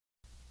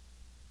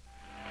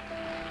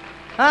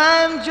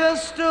I'm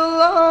just a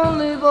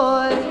lonely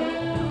boy,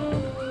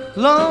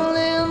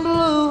 lonely and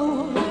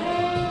blue.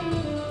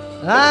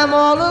 I'm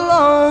all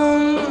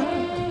alone,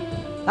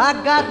 I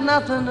got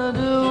nothing to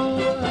do.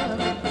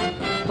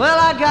 Well,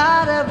 I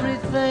got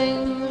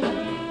everything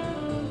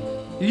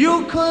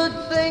you could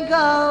think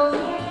of,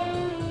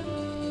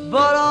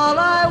 but all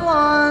I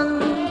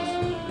want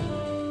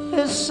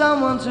is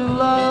someone to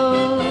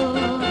love.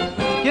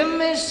 Give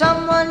me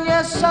someone,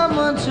 yes,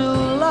 someone to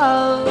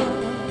love,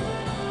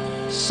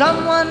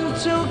 someone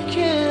to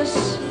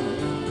kiss,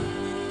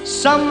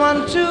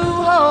 someone to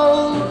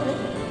hold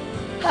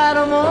at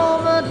a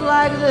moment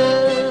like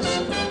this.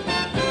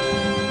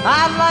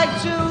 I'd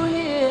like to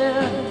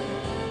hear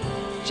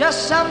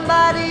just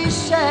somebody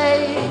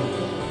say,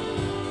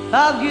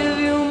 I'll give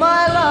you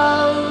my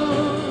love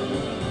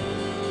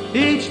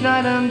each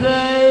night and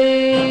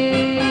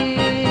day.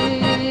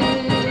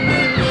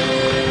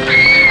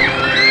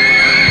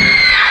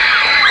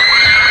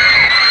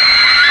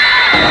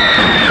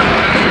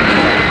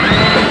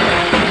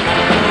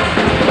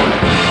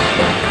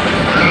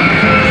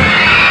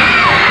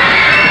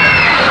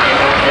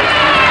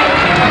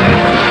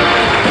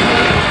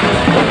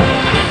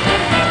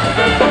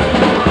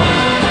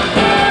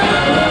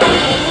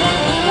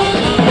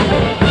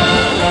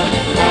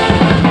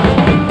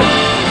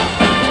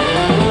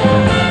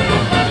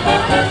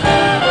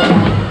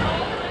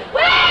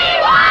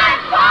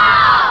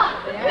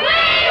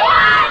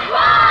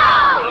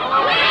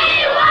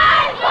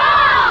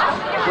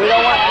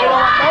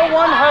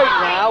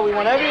 We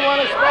want everyone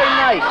to stay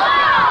nice.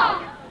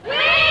 We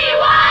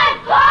want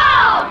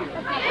Paul!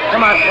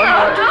 Come on, one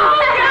more.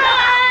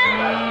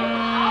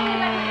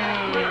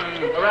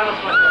 Around the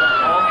front.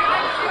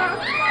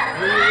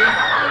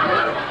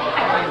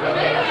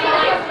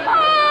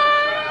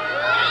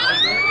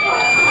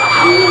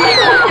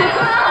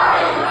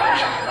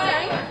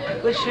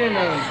 What's your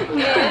name?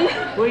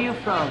 Where are you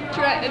from?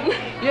 Trenton.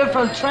 You're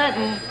from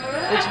Trenton?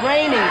 It's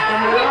raining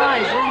from your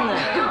eyes, isn't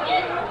it?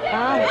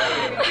 Huh?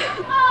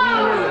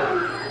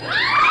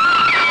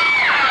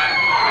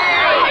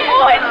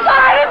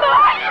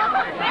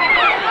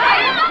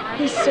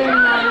 He's so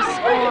nice.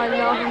 Oh, I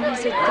love him.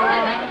 He's a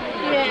doll.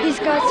 He's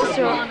got such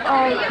a,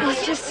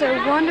 he's just so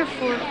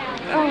wonderful.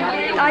 Oh,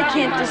 I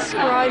can't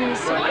describe him.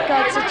 He's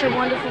got such a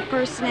wonderful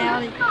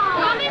personality.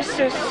 He's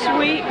so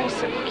sweet. He's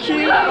so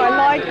cute. I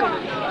like him.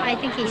 I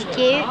think he's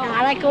cute.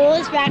 I like all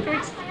his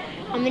records.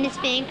 I'm in his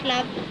fan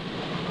club.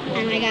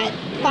 And I got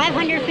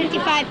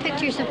 555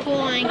 pictures of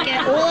Paul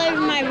Anka all over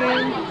my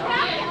room.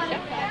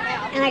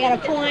 And I got a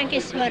Paul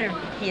Anka sweater.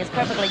 He is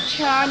perfectly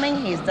charming,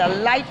 he's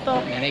delightful,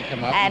 and he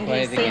come up and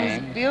play he the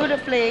sings game.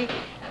 beautifully.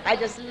 I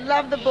just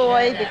love the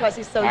boy because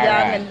he's so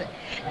young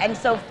and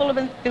so full of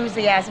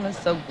enthusiasm and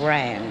so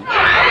grand.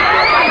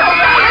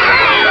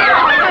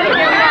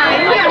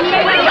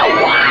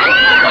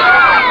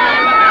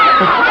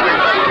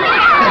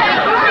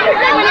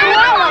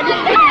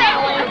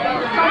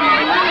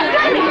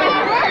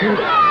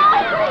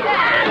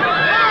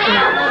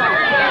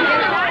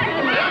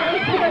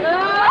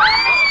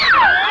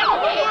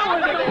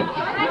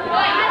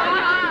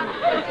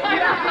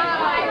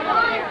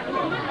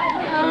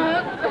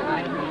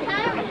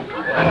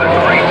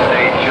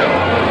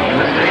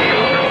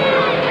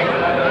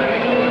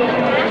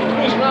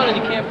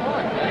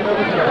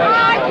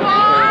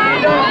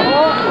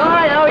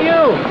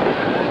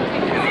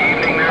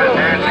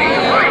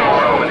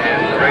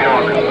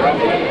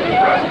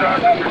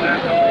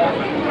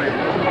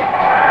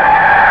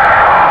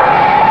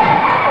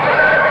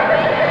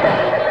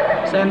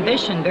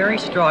 Ambition very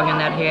strong in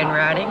that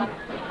handwriting.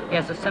 He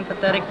has a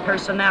sympathetic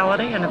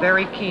personality and a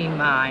very keen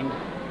mind.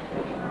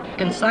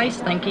 Concise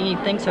thinking, he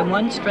thinks in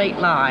one straight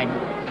line.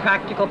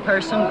 Practical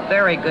person,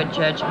 very good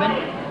judgment.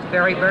 He's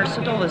very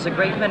versatile. There's a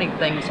great many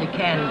things he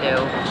can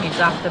do. He's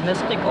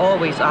optimistic,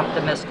 always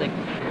optimistic.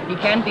 He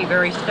can be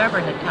very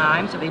stubborn at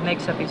times. If he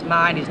makes up his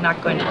mind he's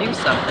not going to do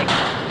something.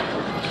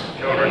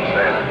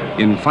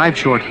 In 5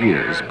 short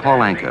years, Paul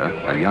Anka,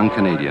 a young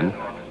Canadian,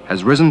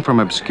 has risen from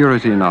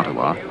obscurity in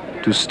Ottawa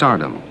to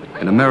stardom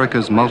in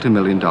America's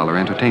multi-million-dollar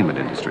entertainment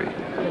industry.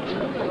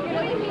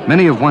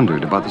 Many have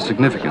wondered about the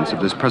significance of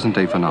this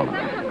present-day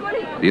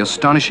phenomenon, the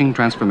astonishing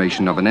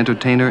transformation of an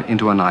entertainer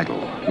into an idol,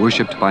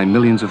 worshipped by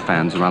millions of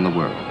fans around the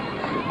world.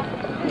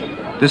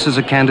 This is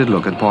a candid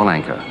look at Paul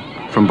Anka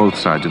from both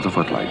sides of the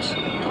footlights.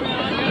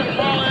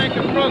 Paul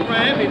Anka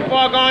program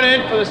before going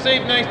in for this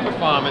evening's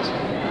performance.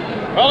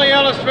 Fully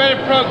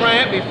illustrated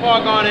program before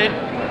going in.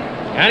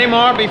 Any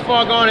more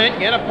before going in?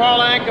 Get a Paul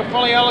Anka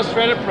fully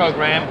illustrated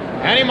program.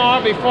 Any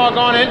more before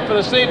going in for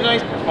this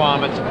evening's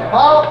performance?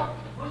 Paul?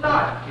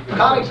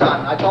 Connie's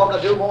on. I told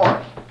him to do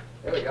more.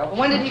 There we go.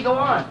 When did he go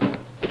on?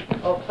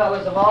 Oh,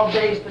 fellas, of all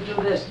days to do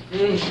this.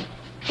 Jeez.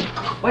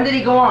 When did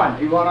he go on?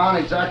 He went on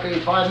exactly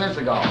 5 minutes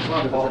ago.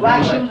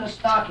 Black shoes and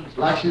stockings.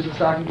 Black shoes and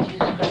stockings?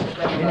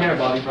 In here,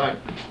 Bobby. Right.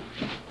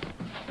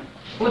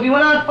 Well, if he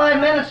went on 5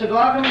 minutes ago,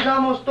 how come he's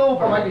almost over?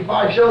 There might be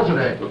 5 shows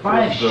today.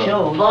 5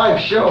 shows? 5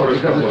 shows,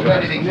 because it's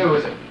anything new,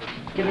 is it?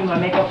 Give me my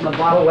makeup and the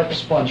bottle, wet the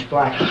sponge,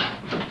 black.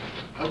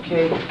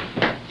 Okay.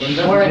 She's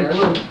wearing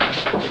blue.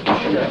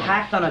 She's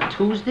packed on a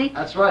Tuesday?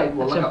 That's right.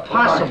 Well, It's look,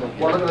 impossible.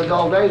 Well, look at the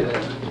dull day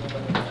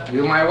there.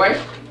 You my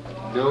wife?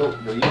 No,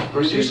 you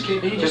proceed.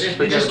 Just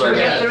forget about Forget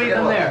that. they're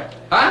even there.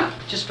 Huh?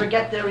 Just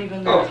forget they're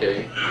even there.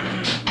 Okay.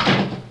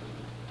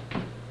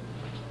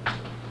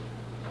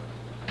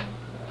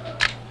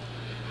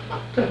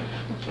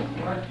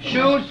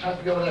 Shoes.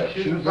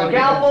 Shoes.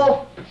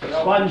 Scalpel.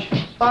 Sponge.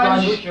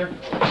 Sponge.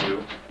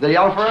 The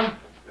yellow for him?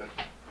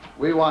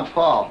 We want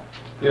Paul.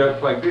 You're not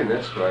plugged in,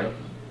 that's right.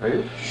 Are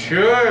you?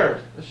 Sure.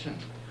 Listen,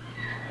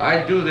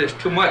 I do this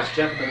too much.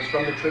 Gentleman is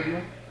from the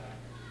Tribune.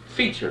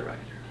 Feature writer.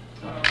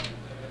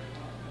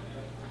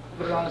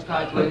 Put it on his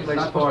tie, please. Place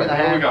Not for supposed to be it.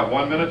 the hand. We got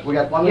 1 minute. We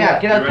got 1 Yeah,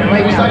 minute. get out there You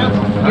right ready?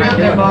 now. Get out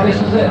there, Bobby.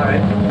 This is it. All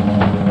right.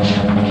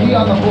 Key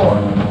on the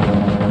board.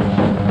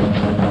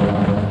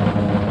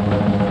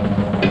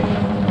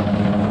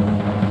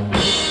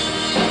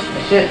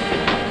 That's it.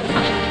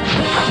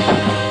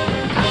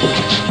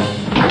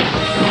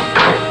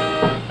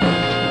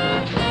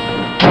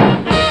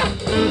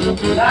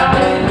 Now,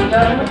 ladies and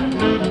gentlemen,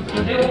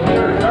 still we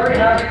are very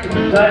happy to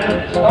present the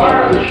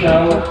star of the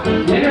show,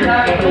 the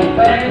international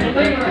famed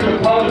singer and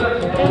composer,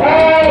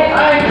 Paul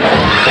Anka.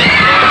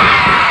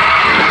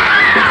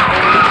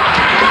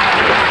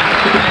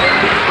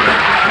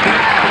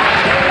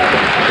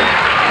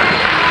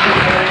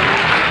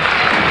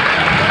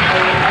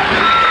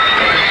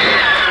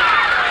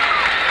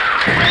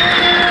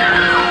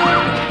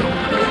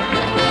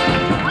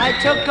 I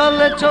took a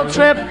little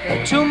trip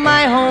to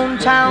my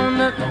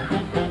hometown.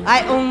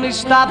 I only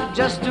stopped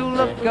just to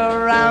look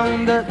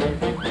around.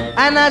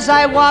 And as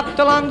I walked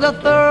along the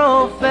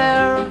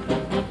thoroughfare,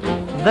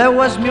 there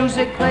was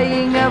music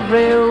playing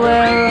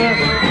everywhere.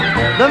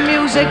 The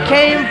music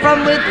came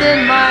from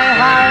within my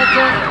heart.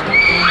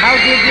 How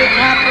did it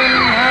happen?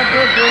 How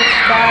did it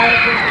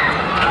start?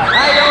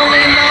 I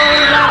only know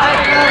that I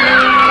fell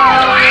in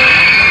love.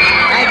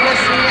 I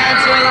guess the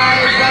answer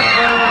lies up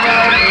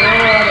above.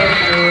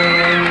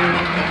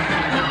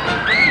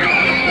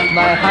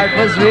 My heart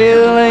was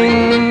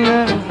reeling,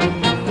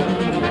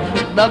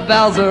 the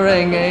bells were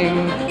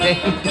ringing,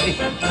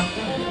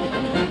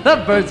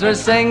 the birds were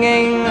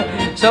singing,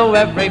 so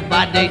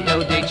everybody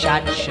do the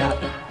cha-cha.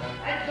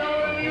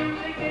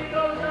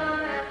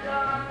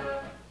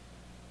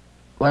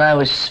 When I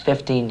was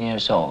 15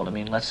 years old, I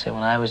mean, let's say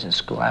when I was in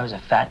school, I was a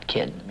fat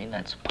kid. I mean,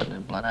 that's putting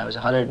it blunt. I was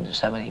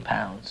 170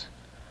 pounds.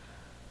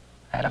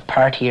 I had a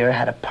part here,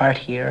 had a part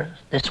here.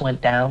 This went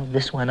down,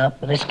 this went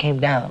up, and this came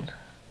down.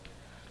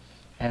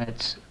 And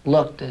it's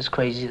looked as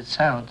crazy as it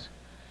sounds.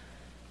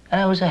 And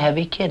I was a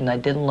heavy kid, and I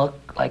didn't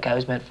look like I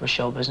was meant for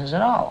show business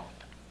at all.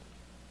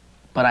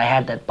 But I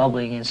had that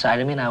bubbling inside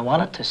of me, and I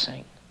wanted to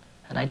sing,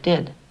 and I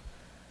did.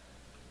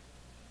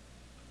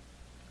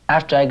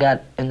 After I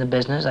got in the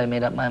business, I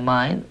made up my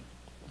mind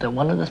that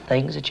one of the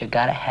things that you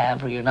gotta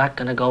have, or you're not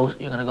gonna go,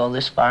 you're gonna go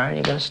this far, and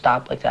you're gonna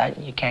stop like that,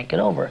 and you can't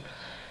get over it.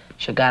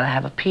 You gotta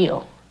have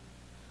appeal,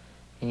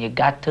 and you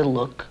got to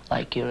look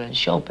like you're in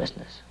show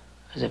business.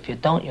 Because if you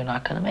don't, you're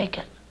not going to make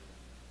it.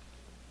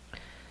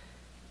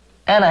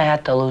 And I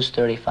had to lose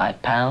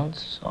 35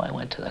 pounds, so I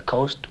went to the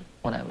coast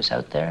when I was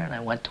out there, and I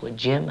went to a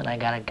gym, and I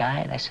got a guy,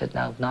 and I said,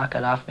 now knock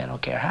it off me, I don't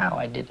care how.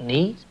 I did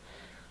knees.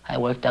 I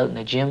worked out in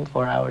the gym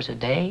 4 hours a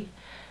day.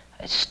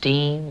 I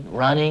steamed,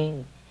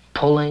 running,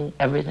 pulling,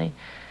 everything.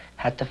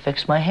 Had to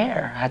fix my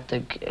hair.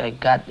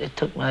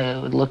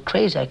 It looked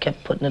crazy. I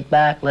kept putting it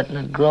back, letting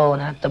it grow,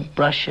 and I had to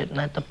brush it, and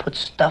I had to put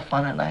stuff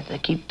on it, and I had to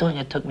keep doing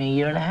it. It took me a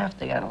year and a half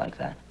to get it like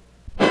that.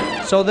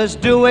 So this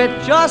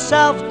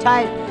do-it-yourself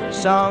type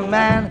song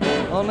man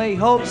only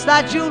hopes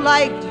that you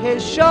liked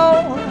his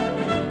show.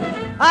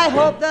 I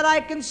hope that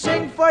I can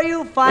sing for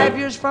you 5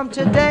 years from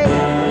today.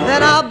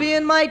 Then I'll be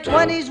in my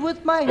 20s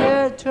with my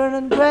hair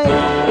turning gray.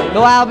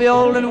 Though I'll be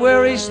old and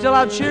weary, still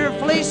I'll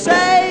cheerfully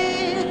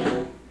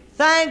say,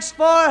 thanks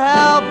for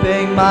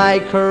helping my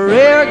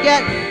career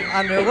get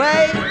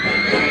underway.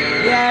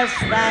 Yes,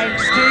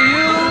 thanks to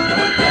you.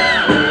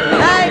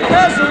 Thank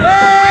us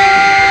away.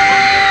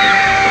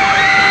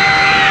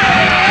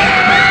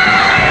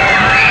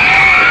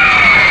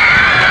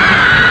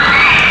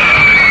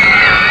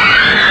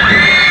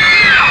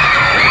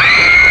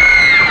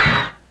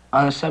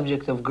 On the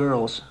subject of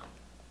girls,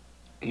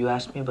 you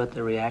asked me about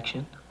the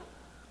reaction.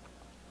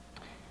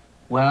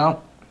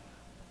 Well,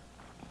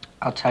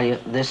 I'll tell you,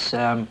 this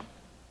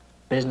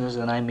business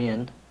that I'm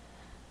in,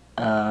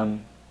 I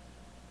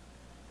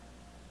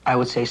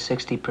would say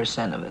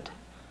 60% of it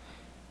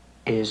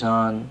is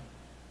on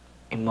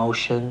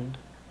emotion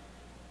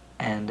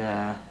and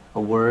a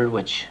word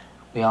which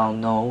we all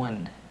know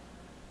and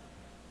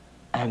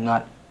I'm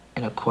not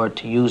in accord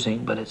to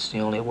using, but it's the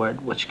only word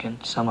which can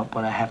sum up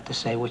what I have to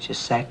say, which is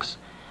sex.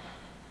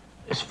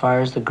 As far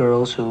as the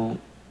girls who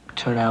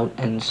turn out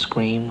and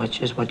scream,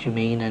 which is what you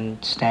mean,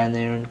 and stand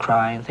there and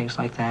cry and things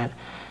like that,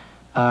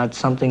 it's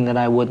something that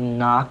I wouldn't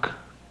knock.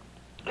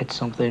 It's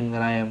something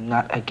that I am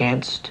not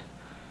against.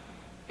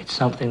 It's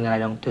something that I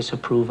don't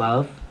disapprove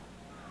of.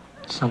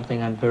 It's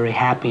something I'm very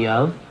happy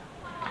of.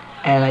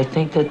 And I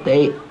think that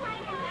they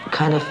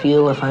kind of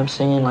feel if I'm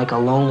singing like a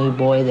lonely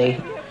boy,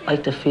 they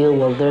like to feel,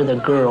 well, they're the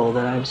girl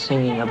that I'm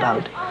singing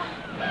about.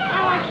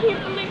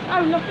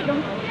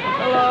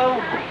 Hello.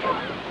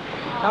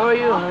 How are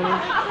you, honey?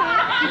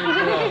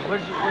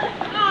 Where'd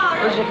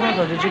you come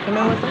from? Did you come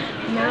in with us?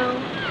 No.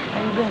 How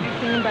you been? I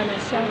came by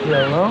myself. You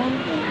alone?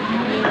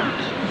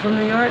 You from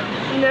New York?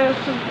 No,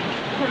 from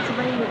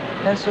Pennsylvania.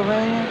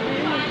 Pennsylvania?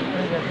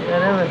 You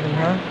got everything,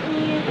 huh?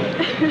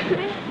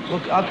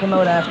 Look, I'll come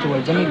out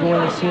afterwards. Let me go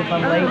in and see if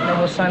I'm late, and then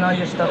we'll sign all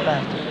your stuff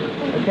after.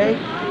 Okay?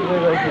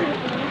 Wait right here.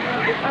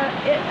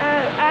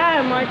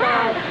 Oh my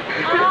God.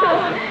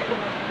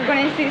 We're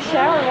going to see the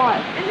show or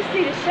what? In to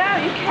see the show.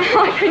 You can't.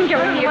 I couldn't go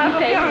in here and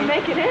pay me.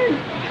 Make it in.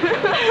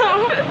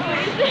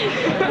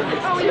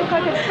 Oh, you look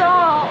like a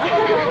doll.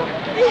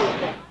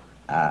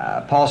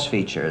 Paul's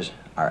features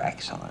are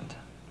excellent.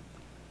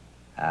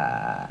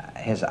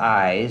 His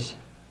eyes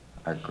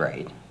are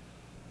great.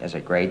 He has a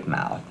great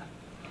mouth.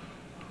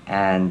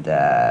 And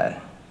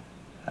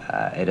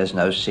it is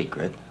no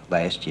secret,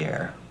 last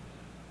year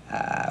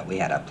we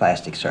had a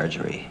plastic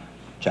surgery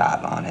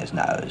job on his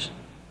nose.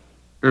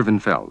 Irvin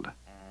Feld,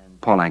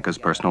 Paul Anka's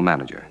personal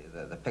manager.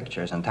 The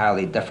picture is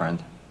entirely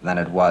different than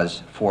it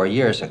was 4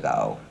 years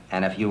ago.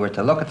 And if you were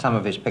to look at some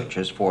of his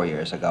pictures 4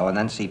 years ago and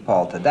then see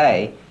Paul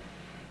today,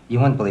 you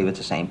wouldn't believe it's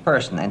the same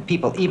person. And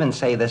people even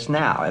say this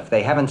now, if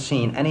they haven't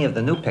seen any of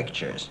the new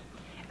pictures,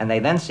 and they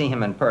then see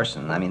him in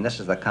person. I mean, this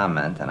is the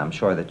comment, and I'm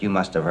sure that you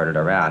must have heard it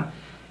around.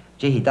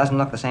 Gee, he doesn't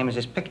look the same as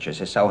his pictures.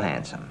 He's so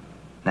handsome.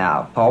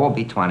 Now, Paul will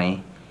be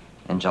 20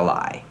 in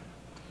July.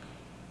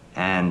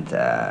 And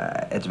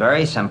it's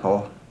very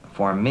simple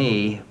for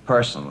me,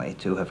 personally,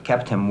 to have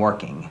kept him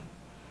working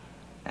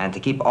and to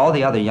keep all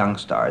the other young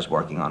stars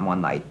working on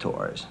one-night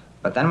tours.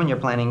 But then when you're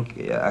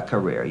planning a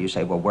career, you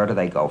say, well, where do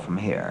they go from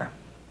here?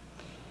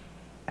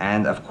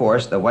 And, of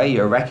course, the way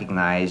you're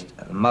recognized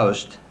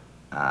most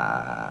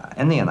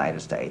in the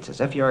United States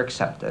is if you're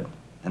accepted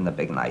in the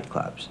big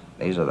nightclubs.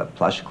 These are the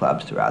plush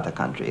clubs throughout the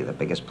country, the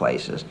biggest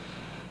places,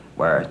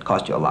 where it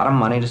costs you a lot of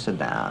money to sit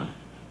down.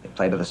 They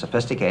play to the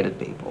sophisticated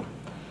people.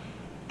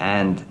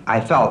 And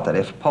I felt that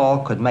if Paul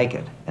could make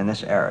it in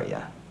this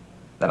area,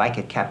 that I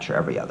could capture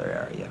every other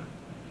area.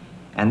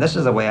 And this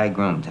is the way I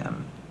groomed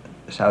him,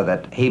 so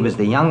that he was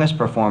the youngest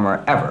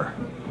performer ever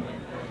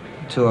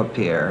to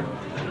appear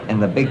in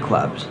the big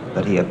clubs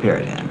that he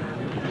appeared in.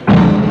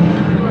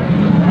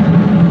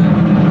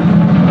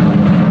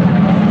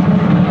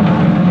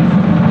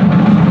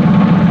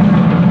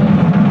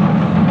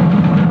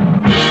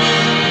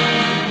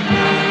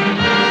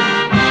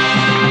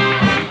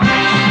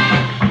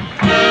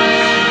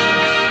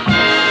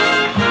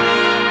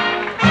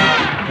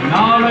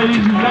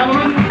 Ladies and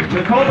gentlemen,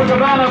 the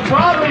Copacabana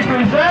proudly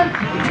presents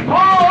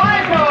Paul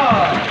Anka!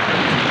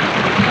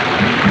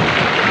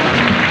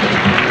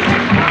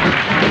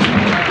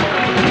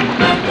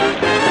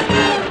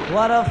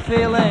 What a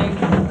feeling,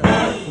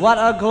 what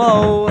a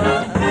glow,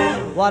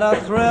 what a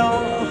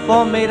thrill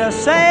for me to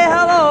say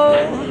hello.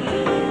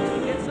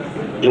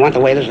 You want the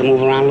waiters to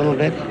move around a little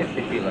bit? If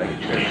they feel like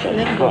it, sure.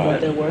 Let them go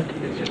about their work.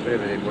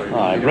 All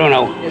right,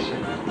 Bruno.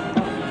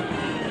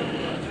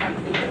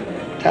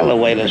 Tell the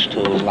waiters to,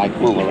 like,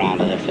 move around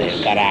if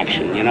they've got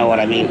action. You know what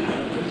I mean?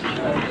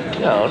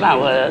 No, not...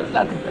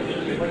 I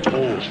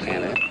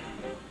understand it.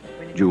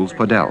 Jules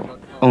Podell,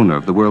 owner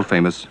of the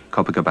world-famous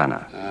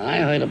Copacabana. I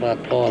heard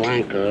about Paul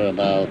Anka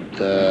about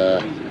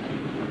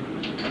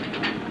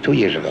 2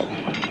 years ago.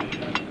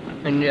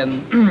 And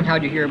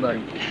how'd you hear about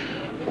him?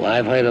 Well,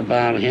 I've heard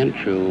about him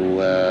through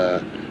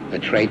the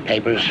trade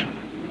papers.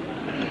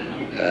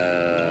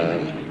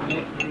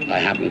 I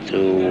happened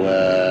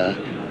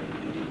to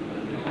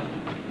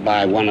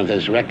buy one of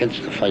his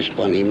records, the first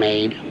one he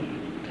made.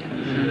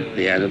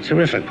 He had a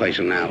terrific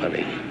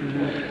personality.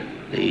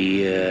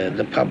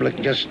 The public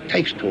just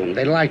takes to him.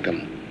 They like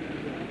him.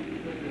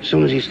 As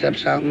soon as he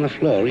steps out on the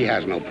floor, he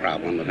has no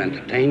problem of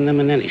entertaining them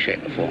in any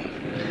shape or form.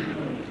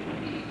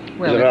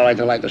 Well, is it all right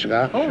to light the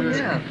cigar? Oh,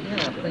 yeah,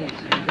 please.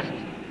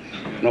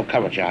 No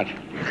cover charge.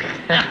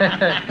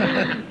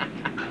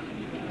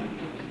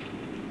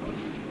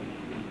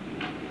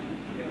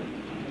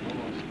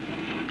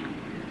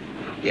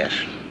 Yes.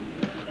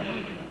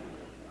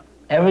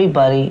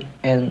 Everybody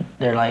in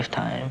their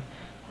lifetime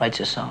writes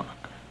a song.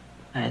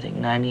 I think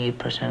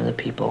 98% of the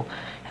people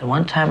at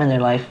one time in their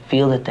life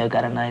feel that they've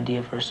got an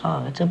idea for a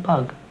song. It's a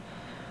bug.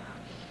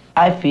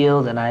 I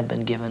feel that I've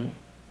been given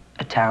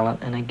a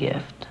talent and a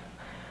gift,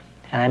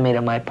 and I made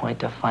it my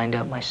point to find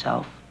out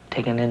myself,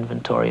 take an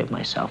inventory of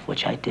myself,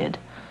 which I did.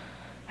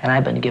 And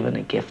I've been given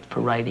a gift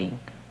for writing,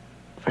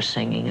 for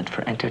singing, and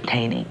for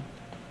entertaining.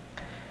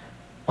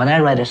 When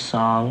I write a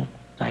song,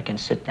 I can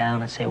sit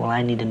down and say, well,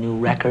 I need a new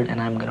record,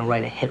 and I'm gonna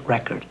write a hit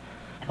record.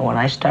 And when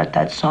I start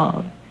that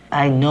song,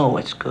 I know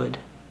it's good.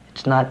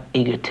 It's not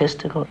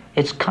egotistical.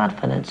 It's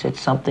confidence. It's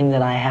something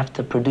that I have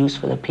to produce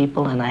for the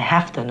people, and I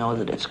have to know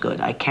that it's good.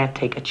 I can't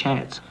take a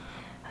chance.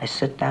 I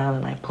sit down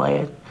and I play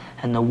it,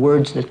 and the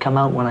words that come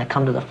out when I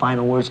come to the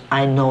final words,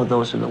 I know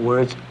those are the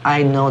words.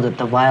 I know that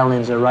the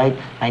violins are right.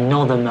 I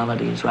know the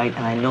melody is right,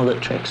 and I know the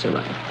tricks are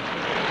right.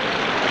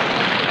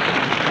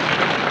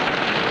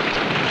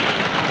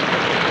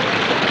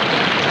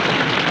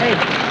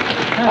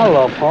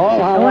 Hello,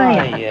 Paul. How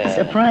are you?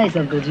 Surprise,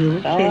 Uncle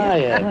Julie. How are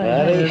you,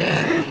 buddy?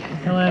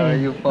 How are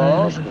you,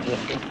 Paul?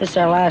 This is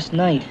our last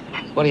night.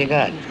 What do you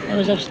got? I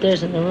was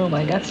upstairs in the room.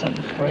 I got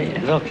something for you.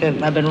 No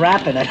kidding. I've been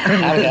wrapping it.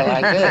 How do you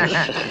like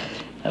this?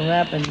 I'm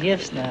wrapping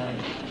gifts now.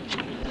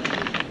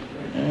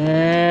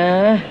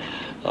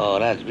 Oh,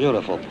 that's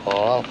beautiful,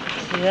 Paul.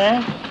 See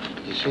that?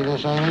 You see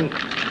this on?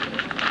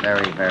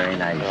 Very, very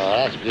nice. Oh,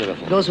 that's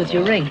beautiful. Goes with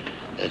your ring.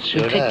 It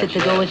sure You picked does, it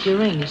to go with your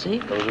ring, you see?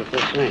 Goes with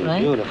this ring.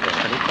 Right? Beautiful.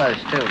 Pretty close,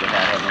 too, without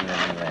having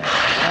anything there.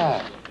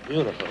 Ah,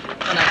 beautiful.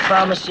 And I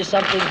promised you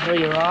something for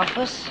your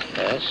office.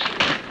 Yes.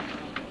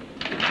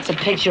 It's a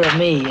picture of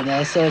me, you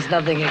know, so it's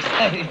nothing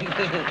exciting.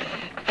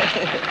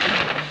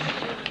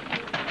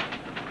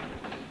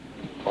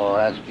 Oh,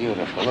 that's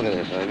beautiful. Look at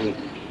this. I mean,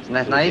 isn't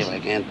that nice? I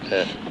can't.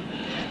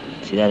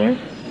 See that, Ern?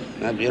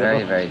 Not beautiful.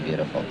 Very, very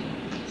beautiful.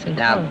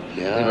 Now,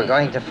 we were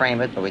going to frame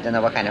it, but we didn't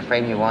know what kind of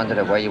frame you wanted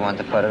or where you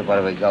wanted to put it. What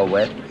do we go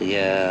with?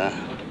 Yeah.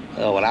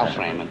 Oh, well, I'll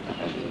frame it.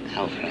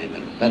 I'll frame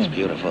it. That's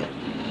beautiful.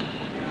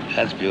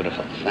 That's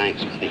beautiful.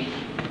 Thanks, buddy.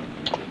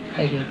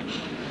 Thank you.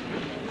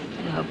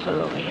 I'll put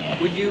it over here.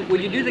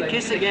 Would you do the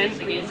kiss again?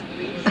 Will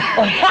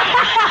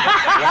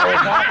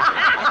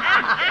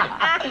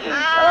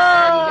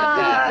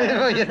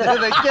you do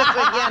the kiss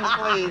again,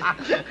 please?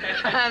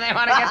 They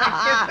want to get the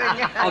kiss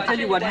again. I'll tell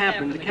you what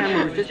happened. The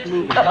camera was just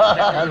moving.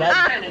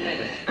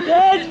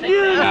 That's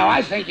beautiful. No,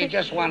 I think you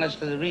just want us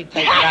to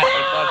retake that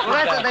because...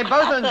 Well, that's it. They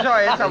both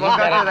enjoy it, so we'll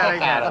go do that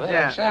again.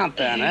 Yeah.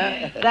 Something,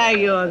 huh? Thank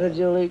you, Uncle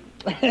Julie.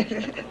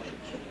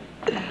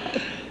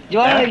 Do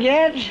you want it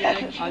again?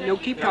 No,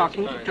 keep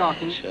talking, keep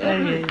talking. Sure.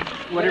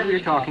 Whatever you're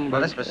talking about.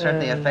 Well, this was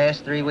certainly a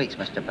fast 3 weeks,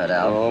 Mr.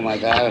 Padel. Oh, my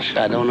gosh.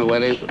 I don't know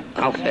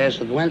how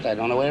fast it went. I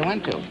don't know where it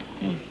went to.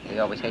 We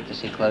always hate to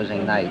see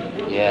closing night.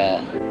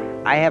 Yeah.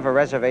 I have a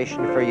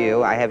reservation for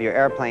you. I have your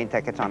airplane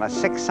tickets on a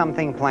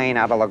 6-something plane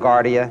out of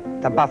LaGuardia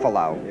to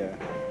Buffalo. Yeah.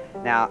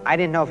 Now, I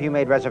didn't know if you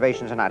made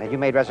reservations or not. Have you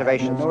made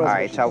reservations? No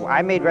reservations. All right, so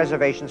I made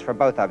reservations for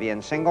both of you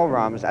in single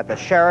rooms at the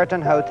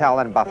Sheraton Hotel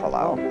in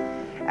Buffalo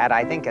at,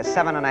 I think, a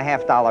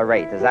 $7.50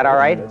 rate. Is that all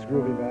right? That's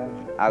groovy,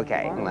 man.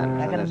 Okay.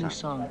 I got a new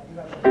song.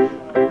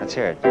 Let's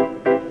hear it.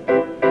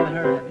 Haven't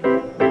heard of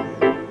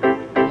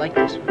it. I like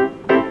this one.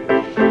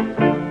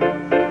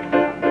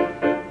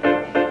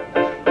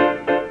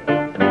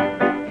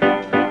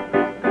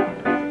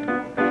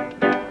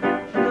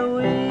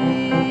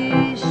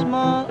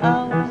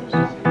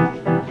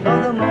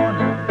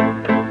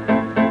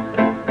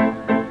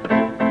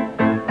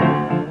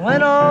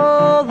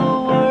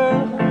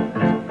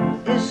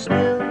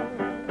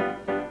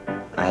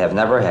 I've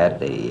never had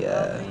the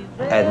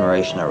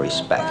admiration or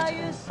respect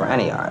for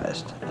any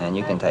artist, and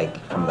you can take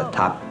from the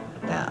top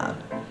down,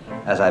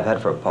 as I've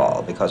had for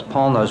Paul, because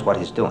Paul knows what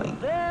he's doing.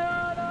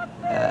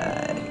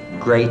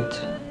 Great,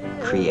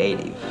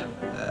 creative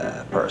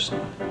person.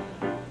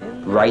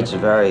 Writes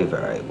very,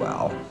 very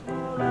well.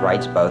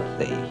 Writes both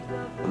the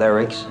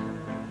lyrics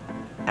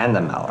and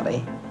the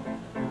melody.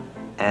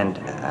 And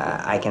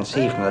I can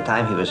see from the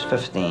time he was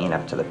 15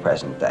 up to the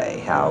present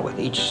day how with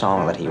each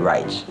song that he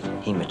writes,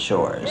 he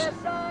matures.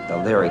 The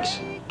lyrics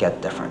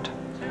get different.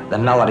 The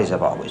melodies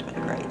have always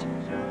been great.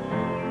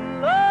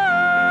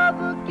 Love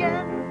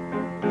again,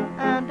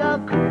 and I'll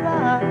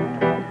cry.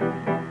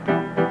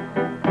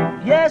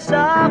 Yes,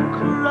 I'll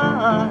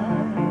cry.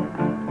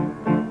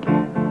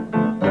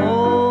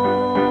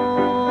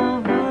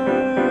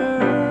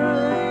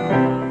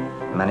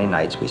 Many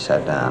nights we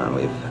sat down and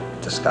we've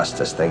discussed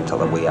this thing till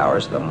the wee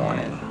hours of the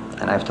morning.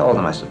 And I've told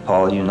him, I said,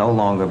 Paul, you no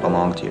longer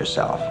belong to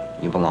yourself.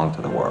 You belong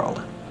to the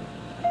world.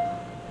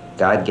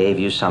 God gave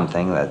you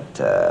something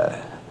that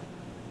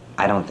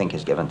I don't think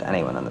is given to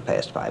anyone in the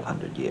past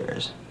 500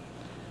 years.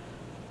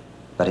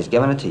 But he's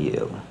given it to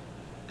you,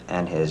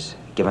 and has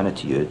given it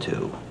to you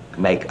to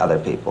make other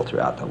people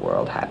throughout the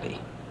world happy.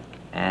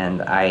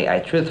 And I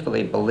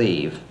truthfully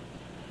believe,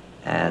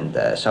 and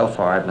so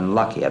far I've been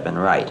lucky, I've been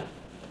right.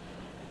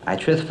 I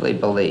truthfully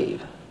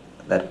believe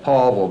that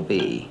Paul will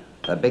be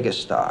the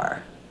biggest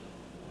star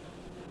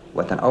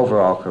with an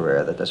overall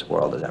career that this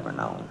world has ever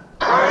known.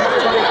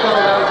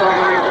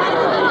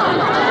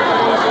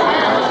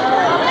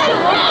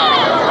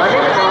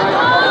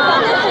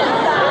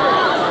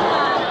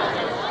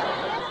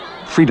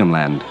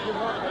 Freedomland,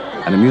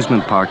 an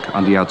amusement park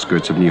on the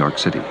outskirts of New York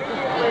City.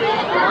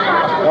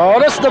 Oh,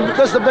 this is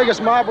the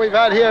biggest mob we've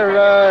had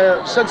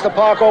here since the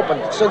park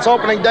opened. Since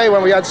opening day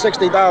when we had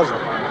 60,000.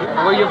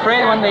 Were you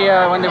afraid when they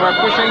were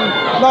pushing?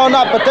 No,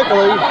 not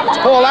particularly. It's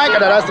Paul Anka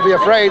that has to be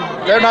afraid.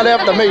 They're not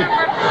after me.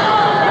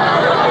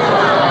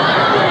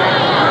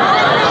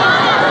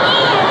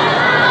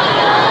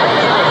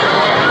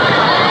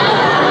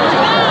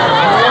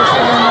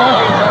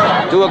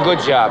 Do a good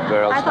job,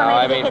 girls. I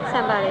thought maybe hit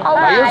somebody.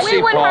 Now, you'll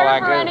see Paul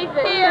Anka.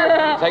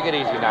 Take it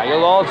easy now.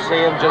 You'll all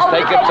see him. Just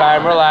take your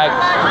time, relax.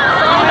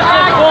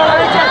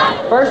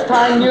 First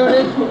time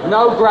muted,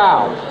 no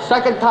growl.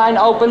 Second time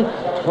open,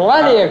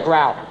 plenty of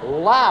growl.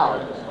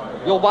 Loud.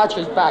 You'll watch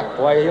his back,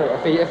 boy.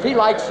 If he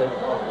likes it,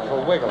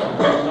 he'll wiggle.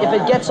 If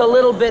it gets a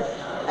little bit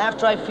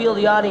after I feel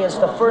the audience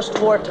the first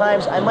 4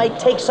 times, I might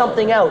take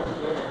something out.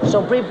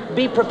 So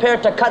be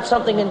prepared to cut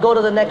something and go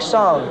to the next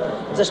song.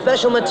 It's a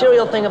special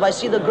material thing. If I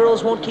see the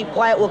girls won't keep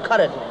quiet, we'll cut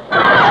it.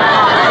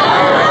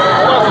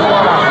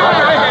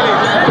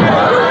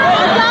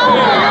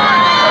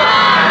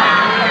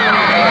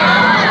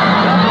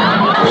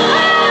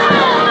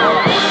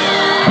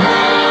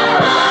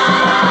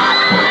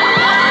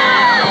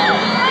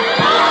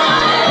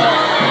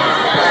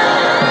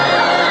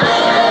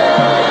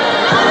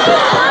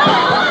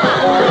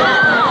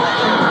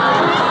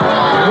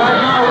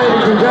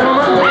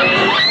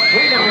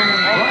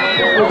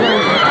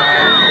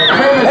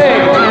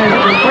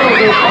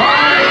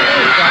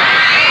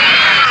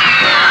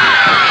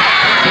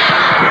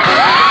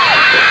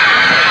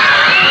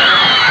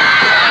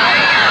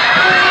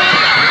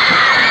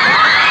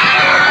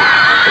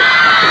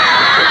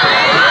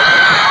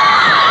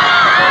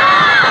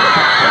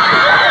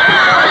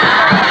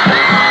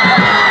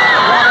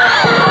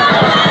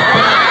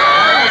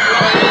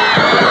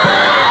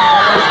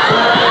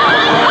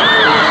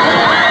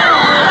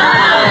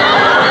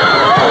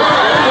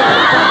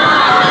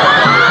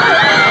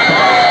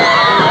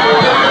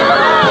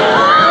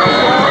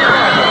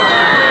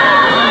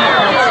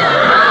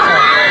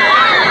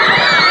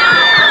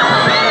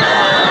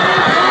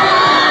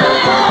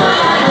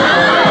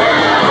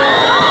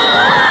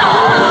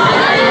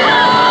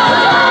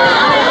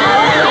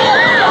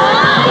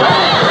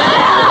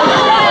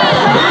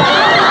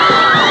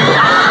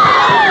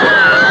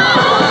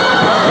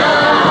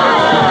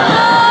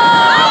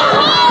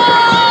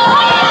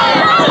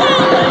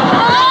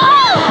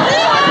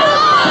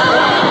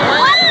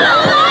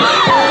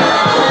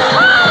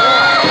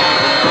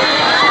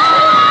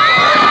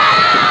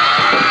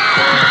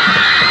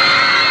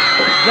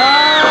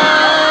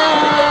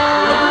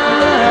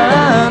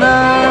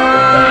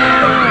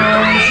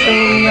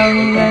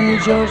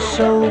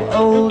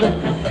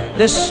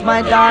 This,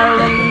 my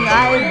darling,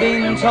 I've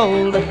been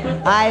told,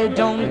 I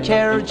don't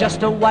care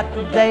just what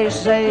they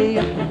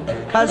say,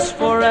 'cause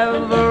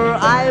forever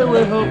I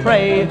will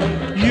pray.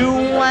 You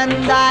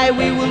and I,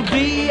 we will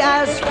be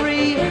as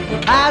free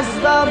as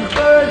the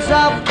birds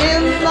up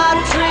in the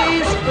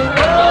trees.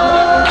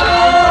 Oh,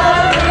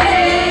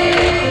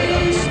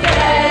 please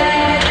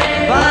stay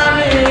by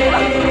me,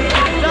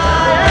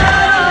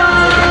 Diana.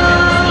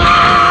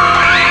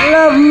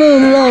 Love me,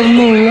 love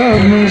me,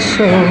 love me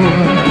so,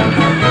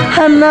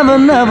 and never,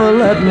 never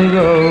let me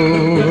go.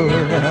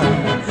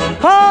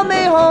 Hold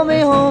me, hold me,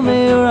 hold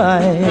me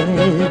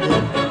right.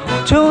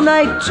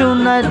 Tonight,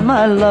 tonight,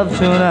 my love,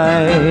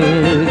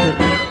 tonight.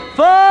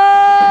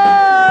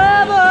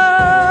 Forever,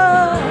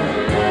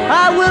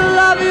 I will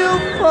love you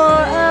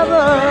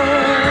forever.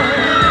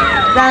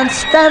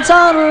 Dance, dance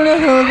on,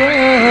 little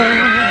girl.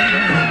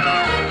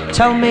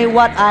 Tell me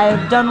what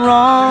I've done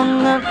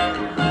wrong.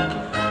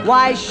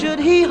 Why should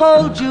he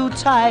hold you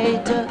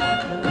tight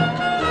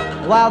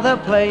while they're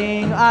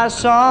playing our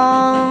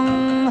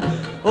song?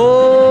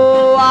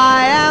 Oh,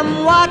 I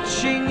am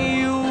watching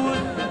you.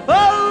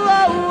 Oh,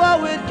 oh,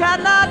 oh, it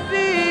cannot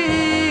be.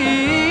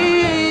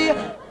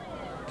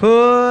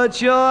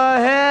 Put your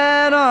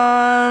head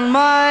on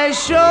my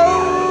shoulder.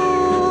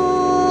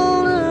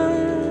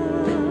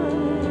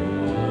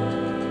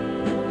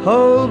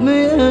 Hold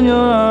me in your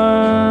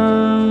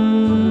arms,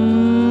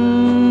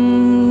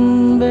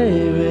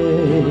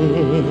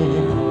 baby.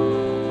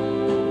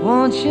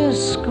 Won't you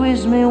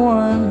squeeze me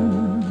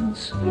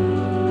once,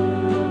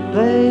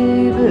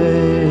 baby?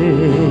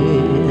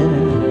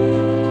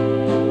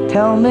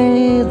 Tell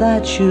me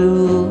that you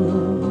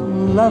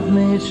love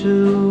me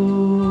too.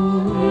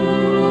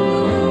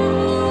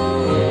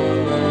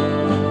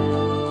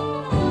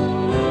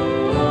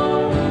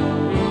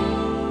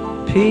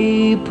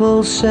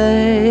 People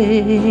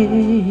say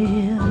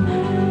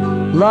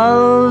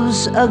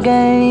love's a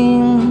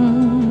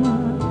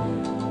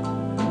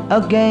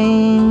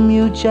game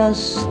you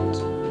just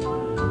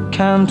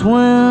can't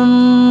win.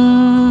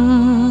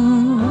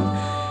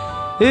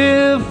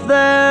 If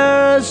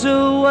there's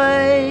a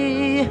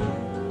way,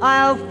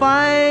 I'll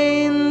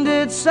find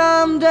it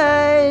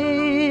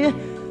someday,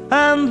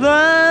 and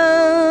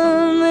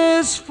then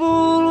this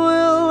fool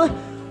will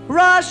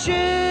rush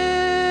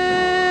in.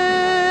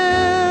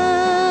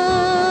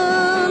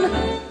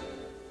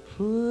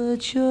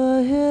 Put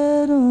your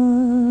head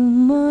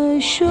on my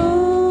shoulder,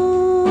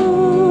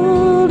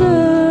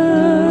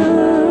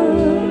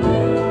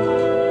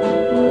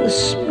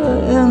 whisper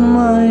in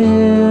my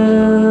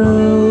ear,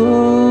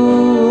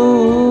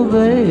 oh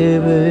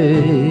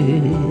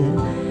baby,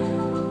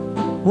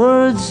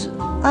 words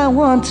I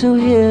want to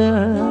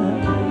hear,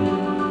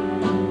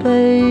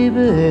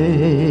 baby.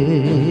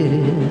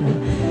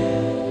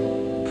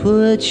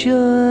 Put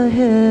your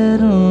head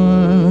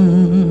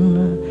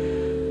on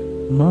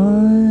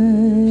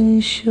my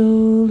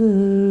shoulder.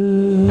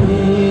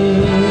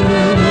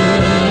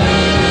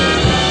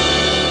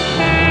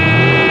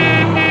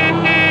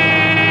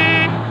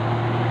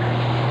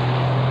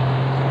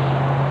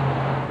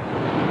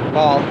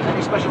 Paul,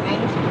 any special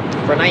names?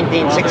 For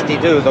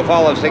 1962, the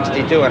fall of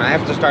 '62, and I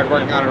have to start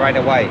working on it right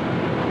away.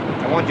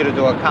 I want you to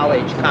do a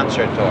college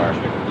concert tour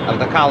of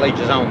the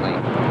colleges only.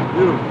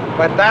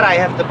 But that I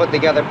have to put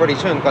together pretty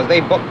soon because they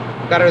book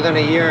better than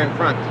a year in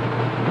front.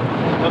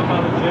 What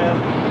about the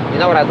jazz? You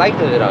know what I'd like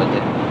to do, though?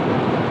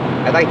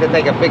 I'd like to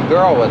take a big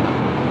girl with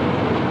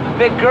them.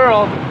 Big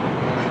girl?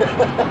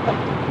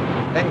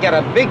 Then get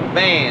a big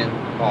band,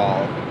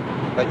 Paul,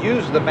 but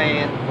use the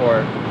band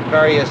for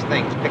various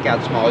things. Pick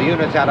out small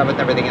units out of it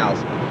and everything else.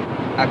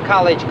 A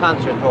college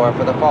concert tour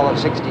for the fall of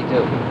 '62.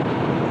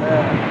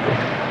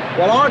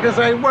 Well, August,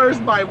 where's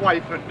my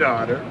wife and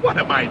daughter? What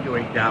am I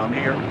doing down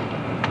here?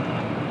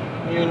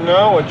 You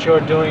know what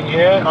you're doing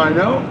here. I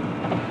know.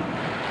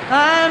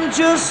 I'm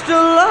just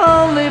a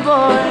lonely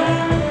boy,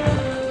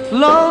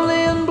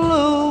 lonely and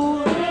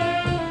blue.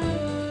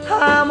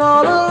 I'm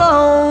all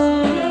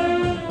alone,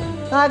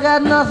 I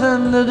got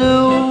nothing to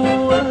do.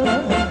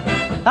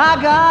 I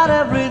got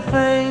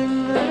everything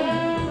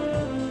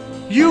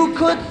you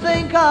could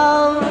think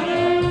of,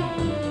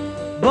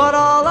 but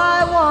all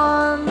I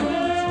want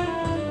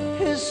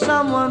is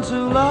someone to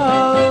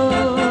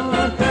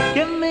love.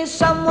 Give me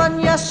someone,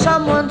 yes,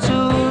 someone to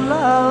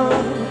love,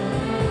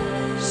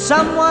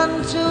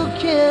 someone to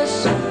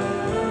kiss,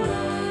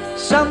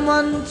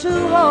 someone to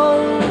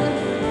hold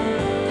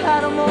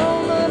at a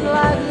moment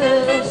like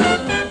this.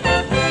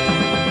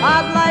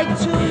 I'd like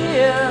to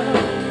hear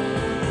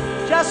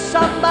just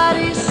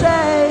somebody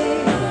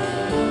say,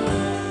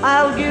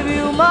 I'll give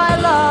you my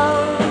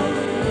love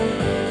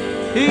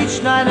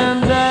each night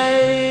and day.